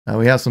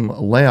We have some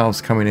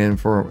layoffs coming in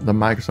for the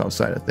Microsoft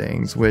side of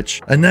things,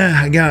 which, and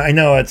then again, I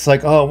know it's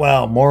like, oh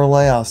wow, more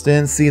layoffs.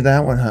 Didn't see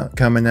that one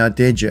coming out,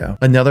 did you?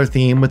 Another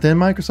theme within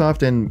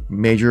Microsoft and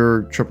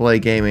major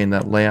AAA gaming,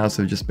 that layoffs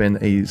have just been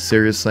a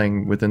serious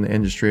thing within the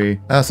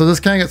industry. So this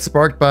kind of gets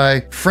sparked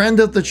by friend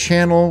of the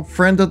channel,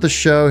 friend of the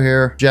show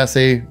here,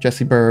 Jessie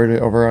Bird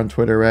over on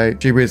Twitter,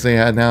 right? She recently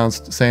had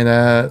announced saying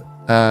that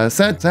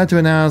sad to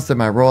announce that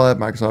my role at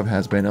Microsoft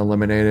has been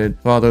eliminated.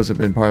 All those have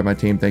been part of my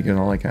team thinking and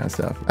all that kind of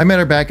stuff. I met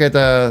her back at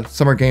the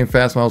Summer Game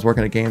Fest when I was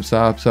working at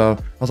GameStop, so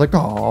I was like,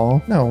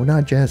 oh, no,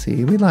 not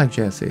Jessie. We like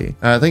Jessie.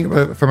 I think if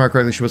I remember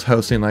correctly, she was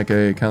hosting like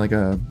a kind of like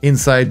a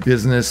inside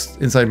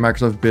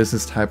Microsoft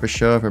business type of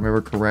show, if I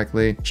remember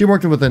correctly. She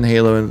worked within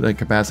Halo in the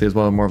capacity as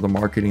well, more of the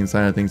marketing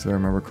side of things, if I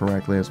remember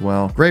correctly as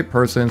well. Great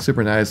person,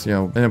 super nice, you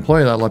know, an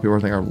employee that a lot of people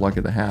think are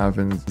lucky to have,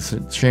 and it's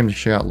a shame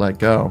she got let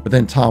go. But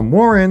then Tom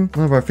Warren,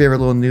 one of our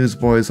favorite little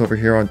newsboys over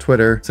here on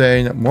Twitter,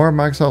 saying more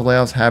Microsoft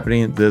layoffs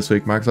happening this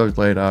week. Microsoft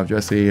laid off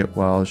Jessie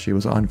while she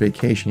was on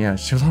vacation. Yeah,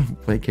 she was on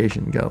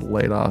vacation and got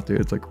laid off, dude.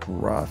 It's like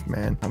rough,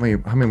 man. How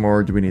many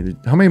more do we need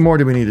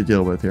to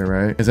deal with here,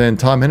 right? And then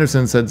Tom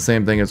Henderson said the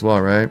same thing as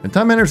well, right? And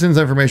Tom Henderson's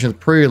information is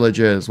pretty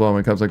legit as well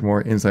when it comes to like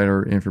more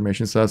insider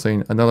information stuff,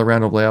 saying another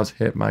round of layoffs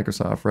hit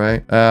Microsoft,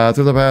 right?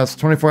 Through the past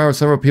 24 hours,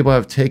 several people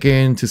have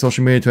taken to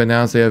social media to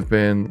announce they have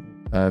been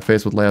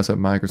faced with layoffs at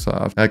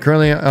Microsoft.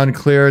 Currently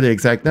unclear the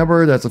exact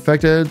number that's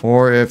affected,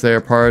 or if they are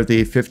part of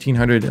the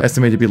 1,500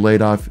 estimated to be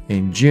laid off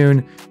in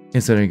June.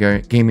 Insider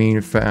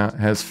Gaming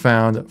has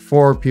found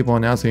 4 people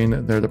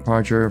announcing their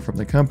departure from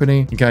the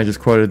company. He kind of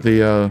just quoted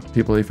the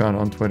people he found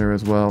on Twitter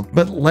as well.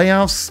 But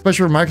layoffs,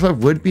 especially for Microsoft,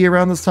 would be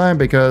around this time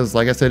because,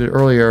 like I said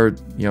earlier,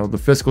 you know, the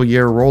fiscal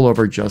year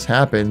rollover just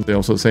happened. They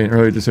also saying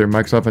earlier this year,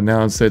 Microsoft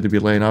announced said to be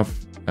laying off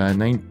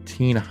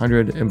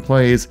 1,900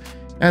 employees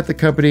at the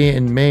company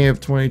in May of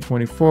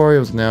 2024. It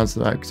was announced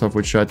that Microsoft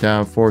would shut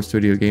down 4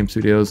 game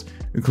studios,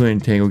 including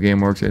Tango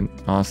Gameworks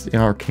and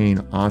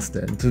Arcane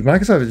Austin. So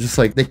Microsoft is just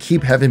like, they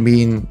keep having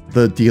been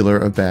the dealer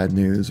of bad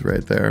news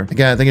right there.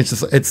 Again, I think it's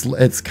just,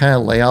 it's kind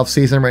of layoff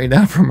season right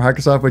now for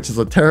Microsoft, which is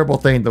a terrible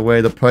thing, the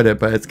way to put it,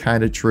 but it's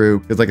kind of true.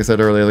 Because like I said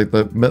earlier, like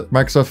the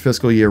Microsoft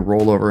fiscal year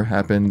rollover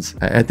happens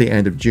at the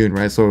end of June,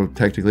 right? So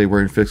technically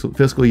we're in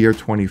fiscal year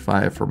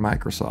 25 for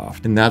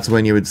Microsoft. And that's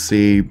when you would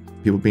see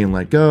people being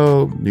let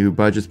go, new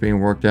budgets being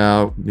worked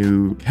out,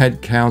 new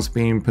head counts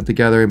being put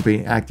together and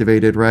being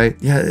activated, right?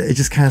 Yeah, it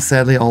just kind of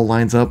sadly all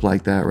lines up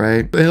like that,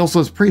 right? And also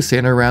it's pretty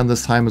standard around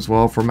this time as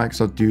well for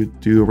Microsoft to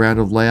do a round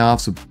of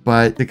layoffs,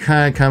 but they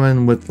kind of come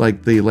in with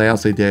like the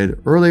layoffs they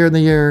did earlier in the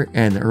year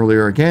and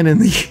earlier again in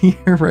the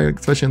year, right?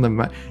 Especially in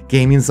the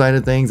gaming side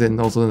of things and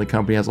also in the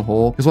company as a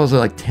whole. As well as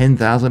like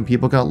 10,000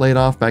 people got laid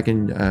off back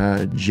in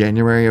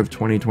January of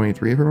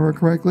 2023, if I remember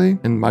correctly.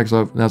 And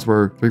Microsoft, that's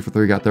where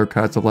 343 got their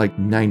cuts of like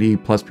 90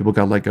 plus people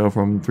got let go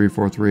from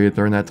 343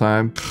 during that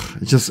time.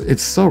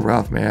 It's so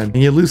rough, man. And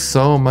you lose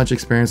so much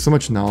experience, so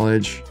much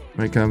knowledge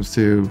when it comes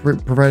to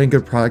providing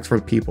good products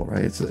for people,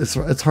 right?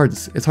 It's hard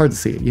to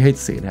see it. You hate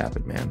to see it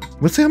happen, man.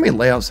 Let's see how many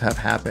layoffs have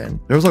happened.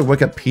 There was a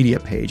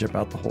Wikipedia page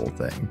about the whole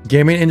thing.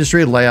 Gaming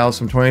industry layoffs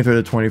from 23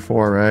 to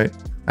 24, right?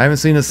 I haven't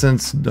seen this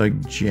since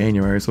like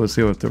January, so let's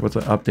see what the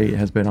update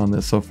has been on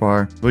this so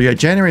far. But yeah,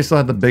 January still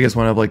had the biggest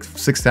one of like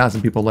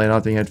 6,000 people laid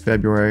off. Then you had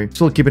February,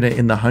 still keeping it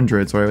in the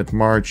hundreds, right? With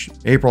March,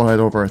 April had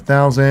over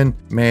 1,000.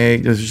 May,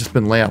 there's just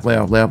been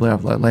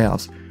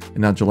layoffs. And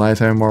now July is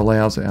having more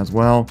layoffs as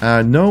well.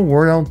 No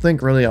word, I don't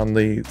think, really on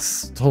the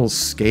total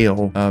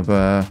scale of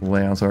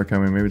layoffs are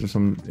coming. Maybe there's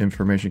some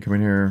information coming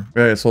here.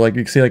 Right, so like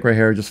you can see like right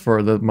here, just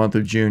for the month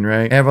of June,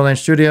 right? Avalanche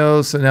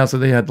Studios announced that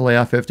they had to lay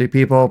off 50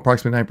 people,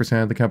 approximately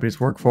 9% of the company's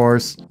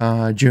workforce.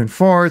 June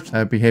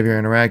 4th,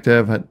 Behavior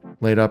Interactive had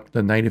laid up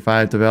to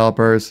 95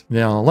 developers.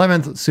 Then on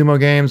 11th, Sumo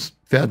Games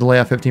had to lay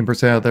off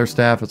 15% of their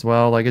staff as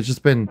well. Like it's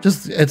been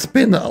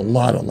a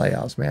lot of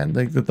layoffs, man.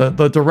 Like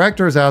the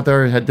directors out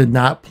there did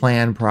not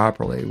plan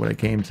properly when it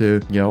came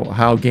to, you know,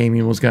 how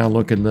gaming was going to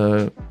look in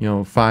the, you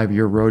know,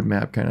 5-year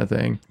roadmap kind of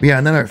thing. But yeah,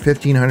 and then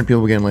 1,500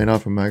 people getting laid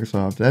off from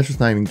Microsoft. That's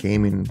just not even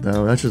gaming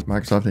though. That's just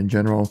Microsoft in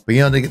general. But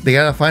you know, they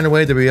got to find a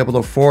way to be able to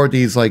afford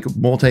these like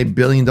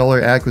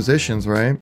multi-billion-dollar acquisitions, right?